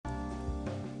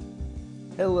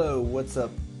Hello, what's up,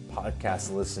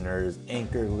 podcast listeners,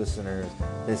 Anchor listeners?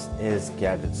 This is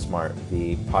Gadget Smart,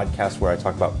 the podcast where I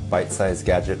talk about bite-sized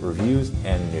gadget reviews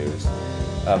and news.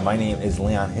 My name is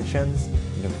Leon Hitchens.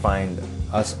 You can find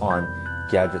us on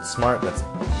Gadget Smart. That's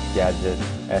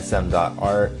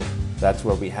gadgetsm.art. That's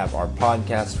where we have our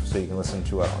podcast, so you can listen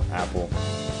to it on Apple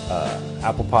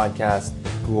Podcast,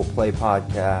 Google Play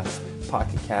Podcast,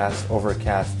 Pocket Cast,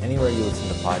 Overcast, anywhere you listen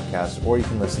to podcasts, or you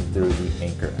can listen through the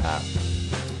Anchor app.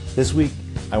 This week,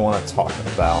 I want to talk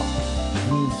about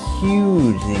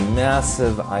the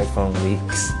massive iPhone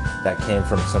leaks that came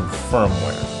from some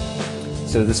firmware.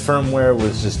 So this firmware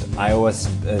was just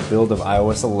a build of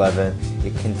iOS 11.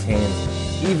 It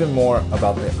contains even more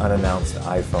about the unannounced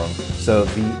iPhone. So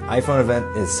the iPhone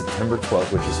event is September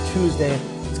 12th, which is Tuesday.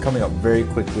 It's coming up very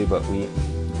quickly, but we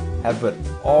have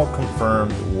all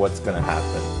confirmed what's going to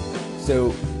happen. So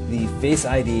the Face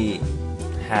ID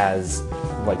has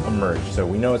emerged. So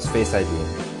we know it's Face ID.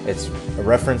 It's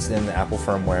referenced in the Apple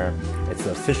firmware. It's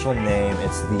the official name.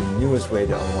 It's the newest way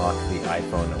to unlock the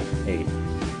iPhone 8.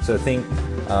 So think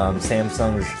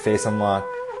Samsung's Face Unlock,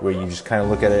 where you just kind of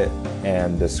look at it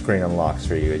and the screen unlocks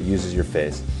for you. It uses your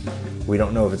face. We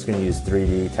don't know if it's going to use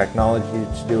 3D technology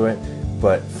to do it,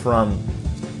 but from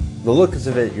the looks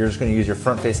of it, you're just going to use your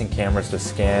front-facing cameras to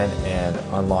scan and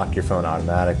unlock your phone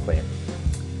automatically.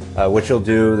 What you'll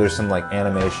do, there's some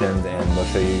animations, and they'll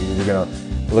show you, you're going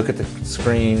to look at the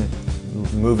screen,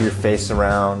 move your face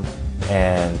around,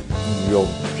 and you'll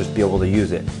just be able to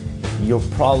use it. You'll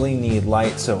probably need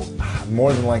light, so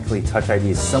more than likely Touch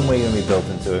ID is some way going to be built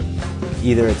into it.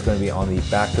 Either it's going to be on the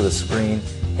back of the screen,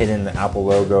 hidden the Apple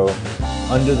logo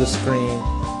under the screen,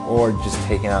 or just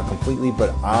taken out completely,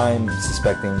 but I'm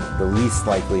suspecting the least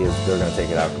likely is they're going to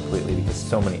take it out completely because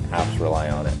so many apps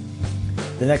rely on it.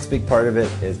 The next big part of it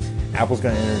is Apple's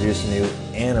going to introduce a new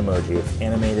Animoji. It's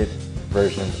animated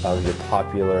versions of your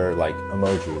popular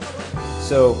emojis.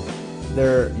 So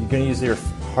you're going to use your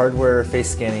hardware face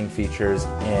scanning features,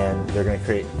 and they're going to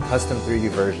create custom 3D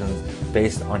versions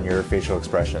based on your facial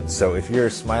expressions. So if you're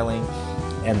smiling,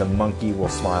 and the monkey will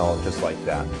smile just like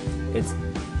that. It's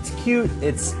cute,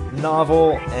 it's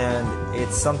novel, and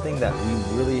it's something that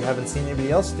we really haven't seen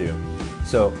anybody else do.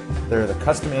 So there are the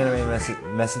custom animated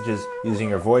messages using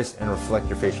your voice and reflect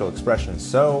your facial expressions.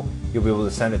 So you'll be able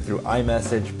to send it through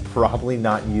iMessage, probably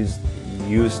not used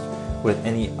with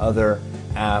any other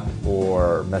app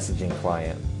or messaging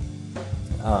client.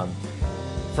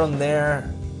 From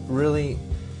there, really,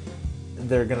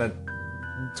 they're going to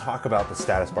talk about the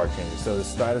status bar changes. So the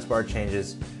status bar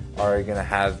changes are going to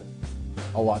have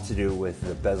a lot to do with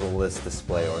the bezel-less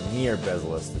display or near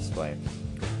bezel-less display.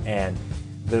 And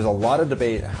there's a lot of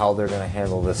debate how they're going to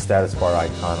handle the status bar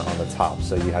icon on the top.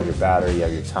 So you have your battery, you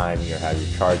have your time, you have your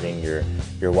charging, your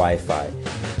Wi-Fi.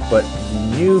 But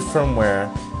new firmware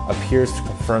appears to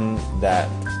confirm that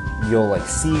you'll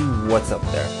see what's up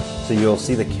there. So you'll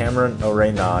see the camera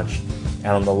array notch, and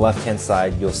on the left-hand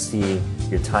side you'll see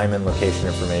your time and location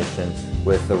information,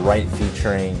 with the right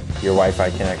featuring your Wi-Fi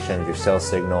connection, your cell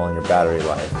signal, and your battery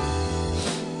life.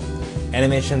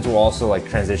 Animations will also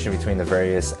transition between the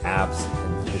various apps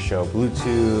to show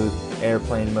Bluetooth,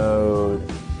 airplane mode.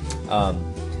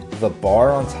 The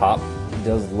bar on top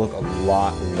does look a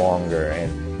lot longer,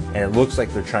 and it looks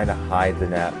like they're trying to hide the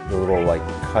little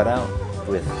cutout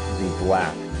with the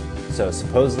black. So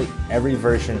supposedly every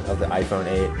version of the iPhone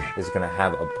 8 is going to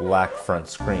have a black front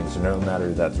screen. So no matter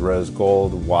if that's rose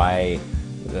gold, white,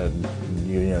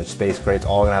 space gray, it's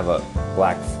all going to have a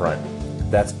black front.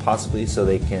 That's possibly so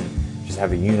they can just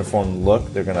have a uniform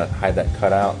look. They're going to hide that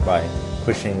cutout by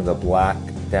pushing the black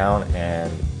down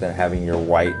and then having your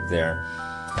white there.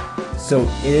 So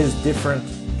it is different,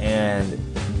 and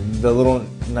the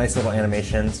nice little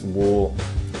animations will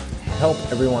help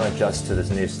everyone adjust to this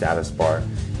new status bar.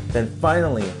 Then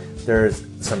finally, there's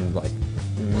some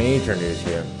major news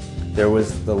here. There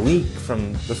was the leak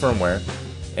from the firmware,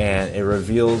 and it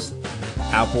reveals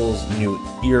Apple's new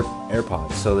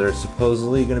AirPods. So they're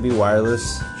supposedly going to be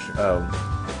wireless. They're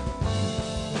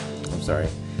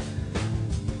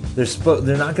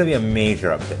not going to be a major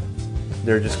update.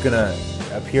 They're just going to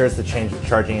appear as to change the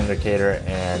charging indicator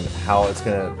and how it's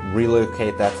going to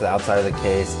relocate that to the outside of the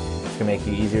case. It's going to make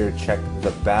you easier to check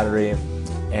the battery,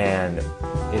 and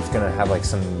it's going to have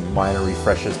some minor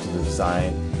refreshes to the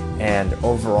design. And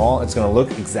overall, it's going to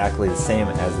look exactly the same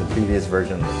as the previous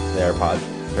version of the AirPods.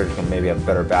 They're just going to maybe have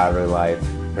better battery life.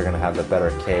 They're going to have the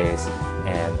better case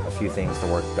and a few things to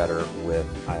work better with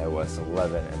iOS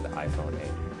 11 and the iPhone 8.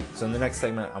 So in the next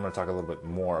segment, I'm going to talk a little bit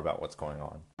more about what's going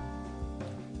on.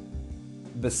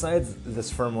 besides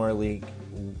this firmware leak,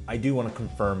 I do want to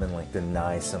confirm and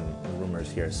deny some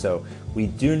rumors here. So we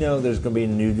do know there's going to be a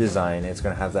new design. It's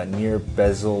going to have that near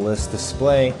bezel-less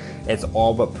display. It's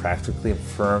all but practically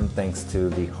confirmed thanks to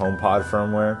the HomePod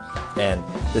firmware. And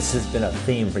this has been a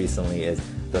theme recently, is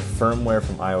the firmware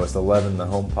from iOS 11, the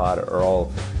HomePod, are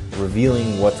all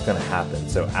revealing what's going to happen.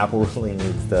 So Apple really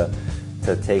needs to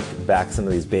take back some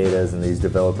of these betas and these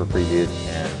developer previews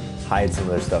and hide some of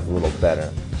their stuff a little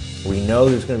better. We know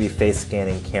there's going to be face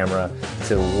scanning camera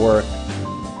to work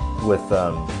with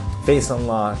face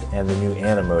unlock and the new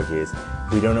Animojis.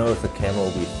 We don't know if the camera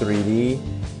will be 3D,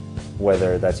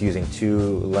 whether that's using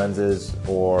two lenses,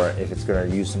 or if it's going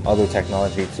to use some other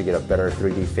technology to get a better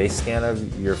 3D face scan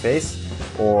of your face,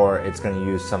 or it's going to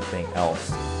use something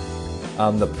else.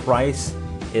 The price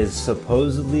is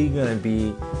supposedly going to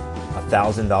be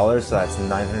 $1,000, so that's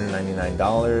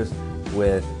 $999,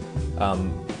 with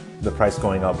the price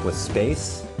going up with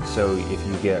space. So if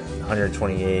you get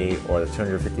 128 or the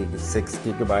 256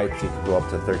 gigabytes, you could go up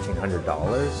to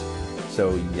 $1,300.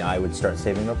 So yeah, I would start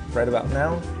saving up right about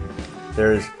now.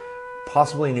 There's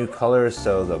possibly new colors,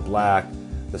 so the black,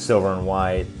 the silver and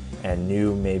white, and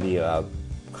new maybe a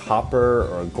copper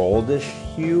or goldish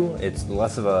hue. It's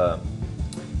less of a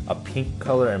pink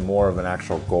color and more of an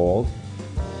actual gold.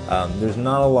 There's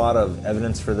not a lot of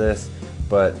evidence for this,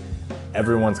 but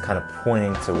everyone's kind of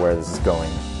pointing to where this is going.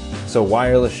 So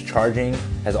wireless charging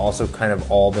has also kind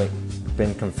of all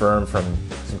been confirmed from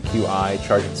some QI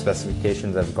charging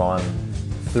specifications that have gone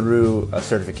through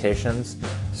certifications.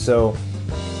 So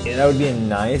that would be a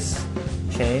nice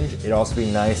change. It'd also be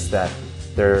nice that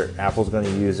Apple's going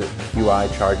to use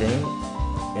QI charging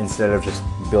instead of just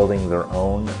building their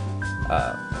own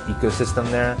ecosystem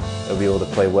there. They'll be able to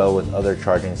play well with other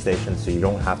charging stations, so you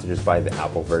don't have to just buy the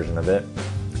Apple version of it.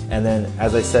 And then,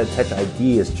 as I said, Touch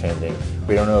ID is changing.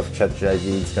 We don't know if Touch ID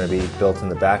is going to be built in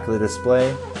the back of the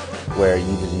display, where you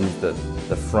just use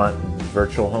the front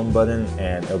virtual home button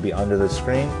and it'll be under the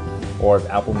screen, or if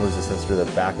Apple moves the sensor to the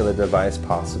back of the device,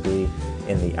 possibly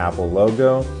in the Apple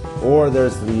logo. Or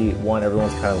there's the one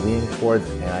everyone's kind of leaning towards,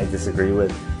 and I disagree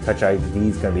with, Touch ID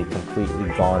is going to be completely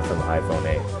gone from the iPhone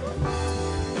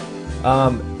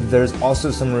 8. There's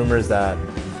also some rumors that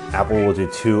Apple will do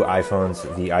two iPhones,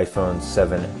 the iPhone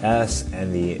 7s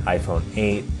and the iPhone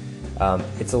 8.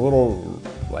 It's a little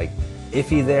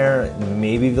iffy there.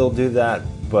 Maybe they'll do that,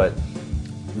 but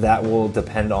that will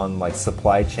depend on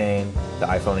supply chain. The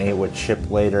iPhone 8 would ship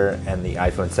later, and the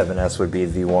iPhone 7s would be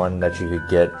the one that you could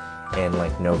get in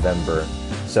November.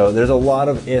 So there's a lot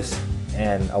of ifs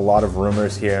and a lot of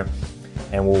rumors here,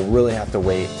 and we'll really have to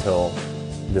wait till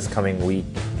this coming week.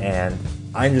 And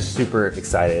I'm just super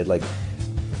excited.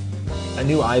 A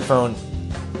new iPhone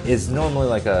is normally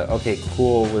okay,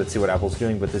 cool, let's see what Apple's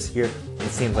doing, but this year it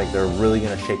seems like they're really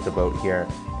going to shake the boat here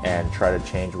and try to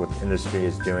change what the industry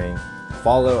is doing,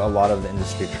 follow a lot of the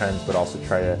industry trends, but also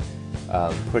try to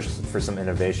push for some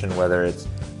innovation, whether it's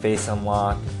face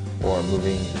unlock or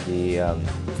moving the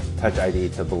Touch ID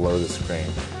to below the screen.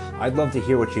 I'd love to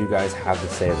hear what you guys have to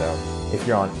say though. If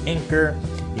you're on Anchor,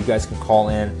 you guys can call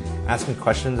in, ask me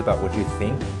questions about what you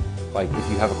think. If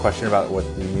you have a question about what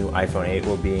the new iPhone 8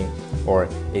 will be, or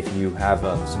if you have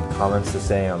some comments to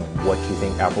say on what you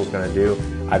think Apple's going to do,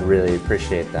 I'd really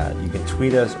appreciate that. You can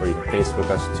tweet us or you can Facebook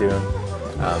us too.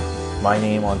 My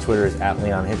name on Twitter is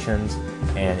 @LeonHitchens,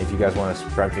 and if you guys want to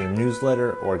subscribe to the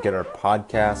newsletter or get our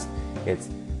podcast, it's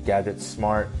Gadget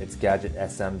Smart, it's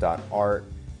gadgetsm.art.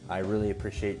 I really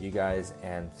appreciate you guys,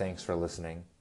 and thanks for listening.